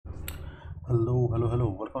Hello.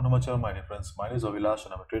 Welcome to my channel, my dear friends. My name is Avilash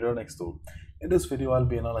and I'm a trader on XAUUSD. In this video, I'll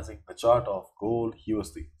be analyzing the chart of gold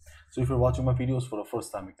USD. So if you're watching my videos for the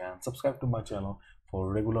first time, you can subscribe to my channel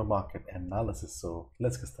for regular market analysis. So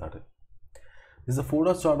let's get started. This is a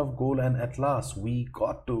 4-hour chart of gold, and at last we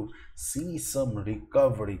got to see some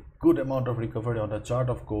recovery, good amount of recovery on the chart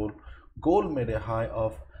of gold. Gold made a high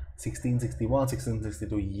of 1661,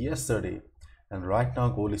 1662 yesterday, and right now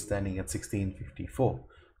gold is standing at 1654.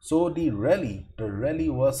 So the rally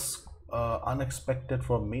was unexpected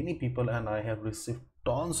for many people, and I have received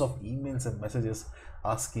tons of emails and messages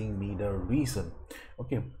asking me the reason.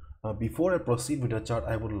 Okay, before I proceed with the chart,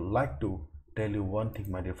 I would like to tell you one thing,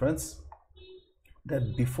 my dear friends,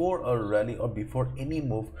 that before a rally or before any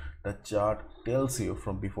move, the chart tells you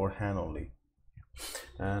from beforehand only.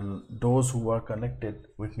 And those who are connected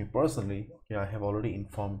with me personally, okay, I have already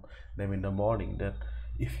informed them in the morning that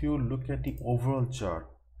if you look at the overall chart,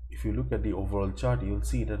 you'll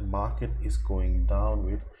see that market is going down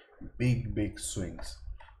with big swings.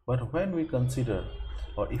 But when we consider,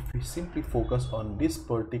 or if we simply focus on this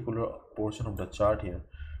particular portion of the chart here,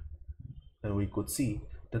 then we could see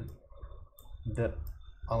that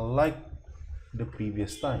unlike the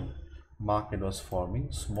previous time, market was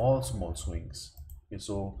forming small swings. Okay,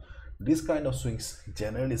 so this kind of swings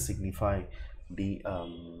generally signify the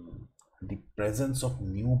presence of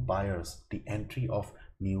new buyers, the entry of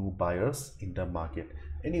new buyers in the market.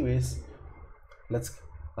 Anyways, let's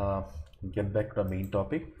get back to the main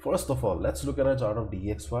topic. First of all, let's look at a chart of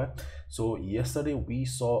DXY. So yesterday we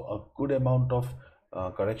saw a good amount of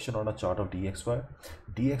correction on a chart of DXY.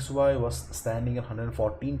 DXY was standing at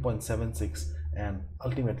 114.76, and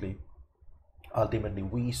ultimately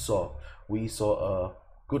we saw a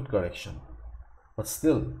good correction, but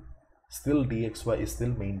still DXY is still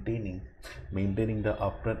maintaining the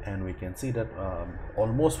uptrend, and we can see that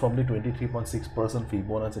almost from the 23.6%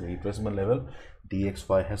 Fibonacci retracement level,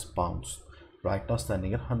 DXY has bounced, right now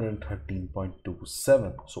standing at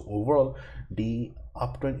 113.27. so overall the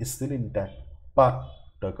uptrend is still intact, but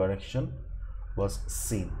the correction was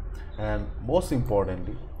seen. And most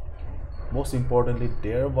importantly,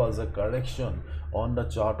 there was a correction on the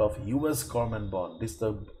chart of US government bond. This is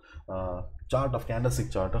the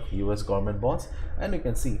candlestick chart of US government bonds, and you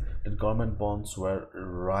can see that government bonds were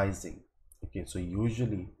rising. Okay, so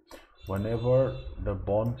usually whenever the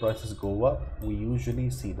bond prices go up, we usually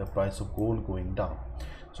see the price of gold going down.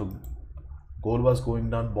 So gold was going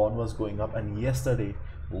down, bond was going up, and yesterday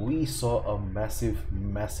we saw a massive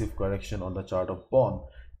correction on the chart of bond.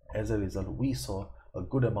 As a result, we saw a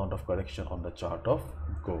good amount of correction on the chart of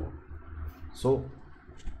gold. So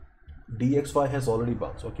DXY has already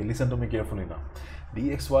bounced. Okay, listen to me carefully now.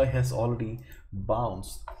 DXY has already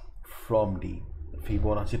bounced from the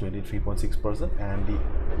Fibonacci 23.6%, and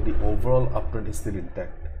the overall uptrend is still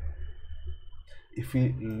intact. If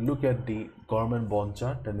we look at the government bond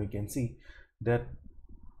chart, then we can see that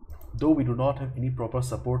though we do not have any proper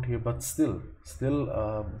support here, but still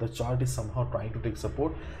the chart is somehow trying to take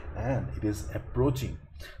support, and it is approaching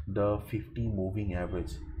the 50 moving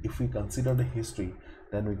average. If we consider the history,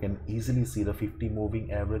 then we can easily see the 50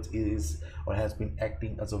 moving average is or has been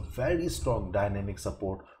acting as a very strong dynamic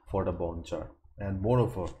support for the bond chart. And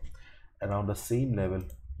moreover, around the same level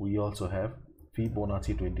we also have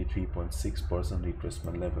Fibonacci 23.6%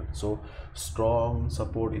 retracement level. So strong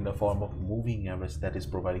support in the form of moving average that is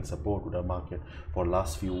providing support to the market for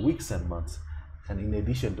last few weeks and months. And in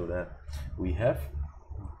addition to that, we have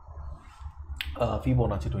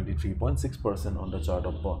Fibonacci 23.6% on the chart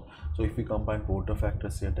of bond. So if we combine both the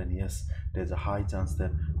factors here, then yes, there's a high chance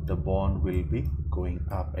that the bond will be going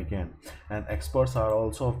up again. And experts are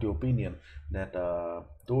also of the opinion that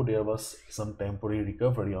though there was some temporary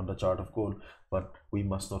recovery on the chart of gold, but we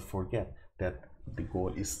must not forget that the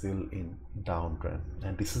gold is still in downtrend,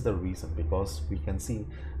 and this is the reason, because we can see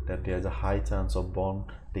that there's a high chance of bond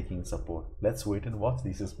taking support. Let's wait and watch.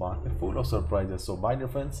 This is market full of surprises. So my dear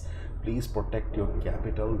friends, please protect your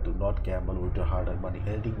capital. Do not gamble with your hard-earned money.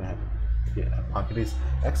 Anything may happen. Okay, market is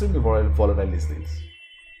extremely volatile these days.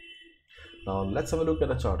 Now let's have a look at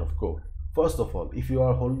the chart of gold. First of all, if you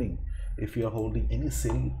are holding any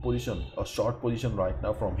sell position or short position right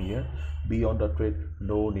now from here, be on the trade.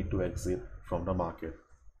 No need to exit from the market.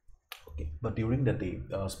 Okay, but during the day,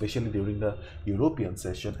 especially during the European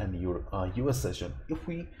session and US session, if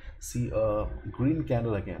we see a green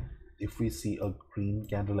candle again,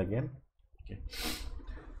 okay,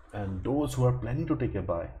 and those who are planning to take a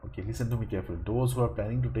buy, okay, listen to me carefully, those who are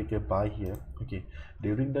planning to take a buy here, okay,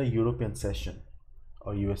 during the European session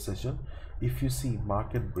or US session, if you see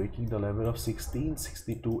market breaking the level of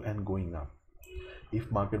 1662 and going up, If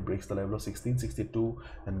market breaks the level of 1662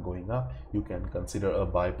 and going up, you can consider a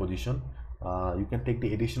buy position. You can take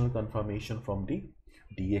the additional confirmation from the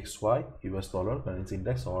DXY US dollar currency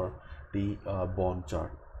index or the bond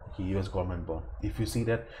chart, US government bond. If you see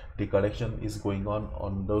that the correction is going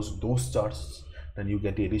on those charts, then you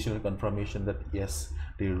get the additional confirmation that yes,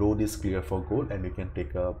 the road is clear for gold and you can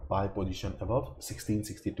take a buy position above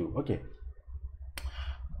 1662. Okay,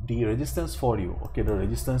 the resistance for you, the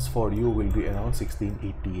resistance for you will be around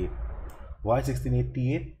 1688. Why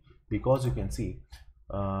 1688? Because you can see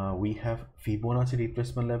we have Fibonacci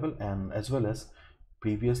retracement level, and as well as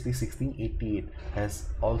previously 1688 has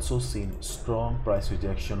also seen strong price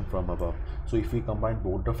rejection from above. So if we combine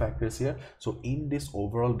both the factors here, so in this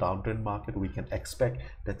overall downtrend market, we can expect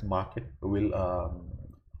that market will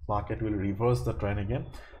reverse the trend again,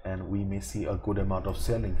 and we may see a good amount of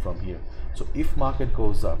selling from here. So if market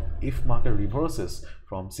goes up, if market reverses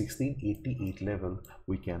from 1688 level,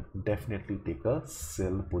 we can definitely take a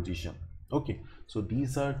sell position. Okay, so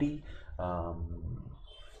these are the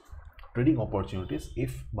trading opportunities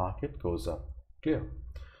if market goes up. Clear?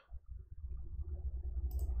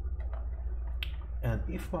 And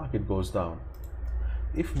if market goes down,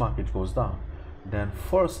 then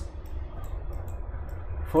first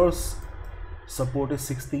support is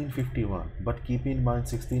 1651, but keep in mind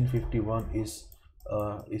 1651 is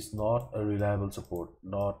not a reliable support,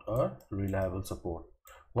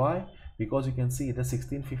 Why? Because you can see the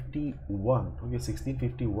 1651, okay,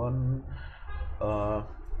 1651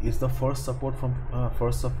 is the first support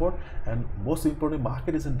and most important,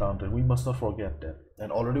 market is in downtrend. We must not forget that.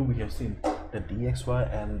 And already we have seen the DXY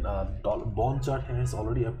and bond chart has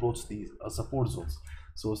already approached these support zones.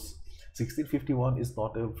 So 1651 is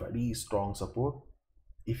not a very strong support.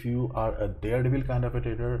 If you are a daredevil kind of a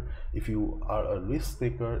trader, if you are a risk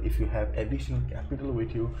taker, if you have additional capital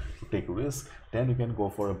with you to take risk, then you can go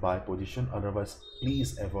for a buy position. Otherwise,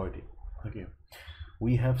 please avoid it. Okay,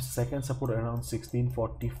 we have second support around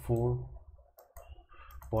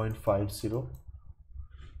 1644.50,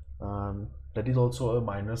 that is also a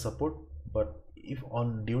minor support. But if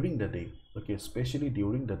during the day, okay, especially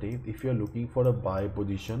during the day, if you are looking for a buy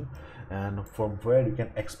position and from where you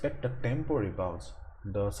can expect a temporary bounce,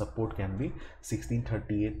 the support can be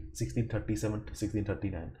 1638, 1637,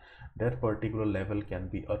 1639. That particular level can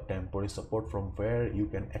be a temporary support from where you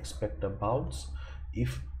can expect a bounce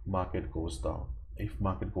if market goes down,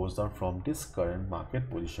 from this current market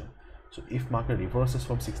position. So if market reverses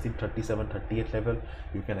from 1637, 38 level,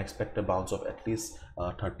 you can expect a bounce of at least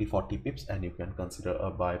 30-40 pips, and you can consider a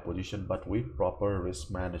buy position, but with proper risk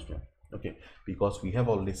management. Okay, because we have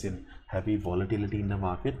already seen heavy volatility in the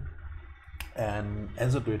market, and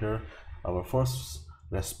as a trader, our first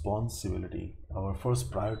responsibility, our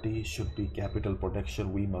first priority should be capital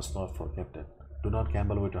protection. We must not forget that. Do not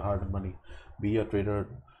gamble with your hard money. Be a trader,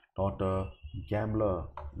 not a gambler.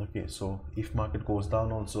 Okay, so if market goes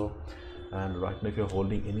down also, and right now if you're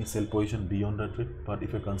holding any sell position, beyond that trade. But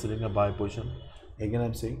if you're considering a buy position, again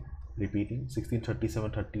I'm saying, repeating,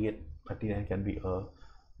 1637, 38, 39 can be a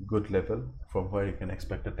good level from where you can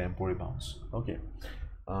expect a temporary bounce. Okay,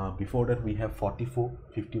 before that we have 44,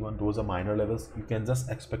 51. Those are minor levels. You can just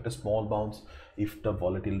expect a small bounce if the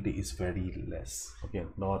volatility is very less. Okay,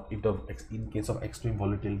 not if the in case of extreme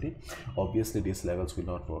volatility, obviously these levels will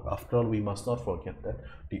not work. After all, we must not forget that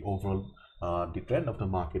the overall the trend of the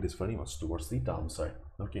market is very much towards the downside.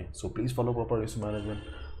 Okay, so please follow proper risk management,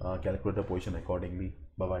 calculate the position accordingly.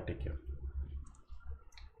 Bye bye, take care.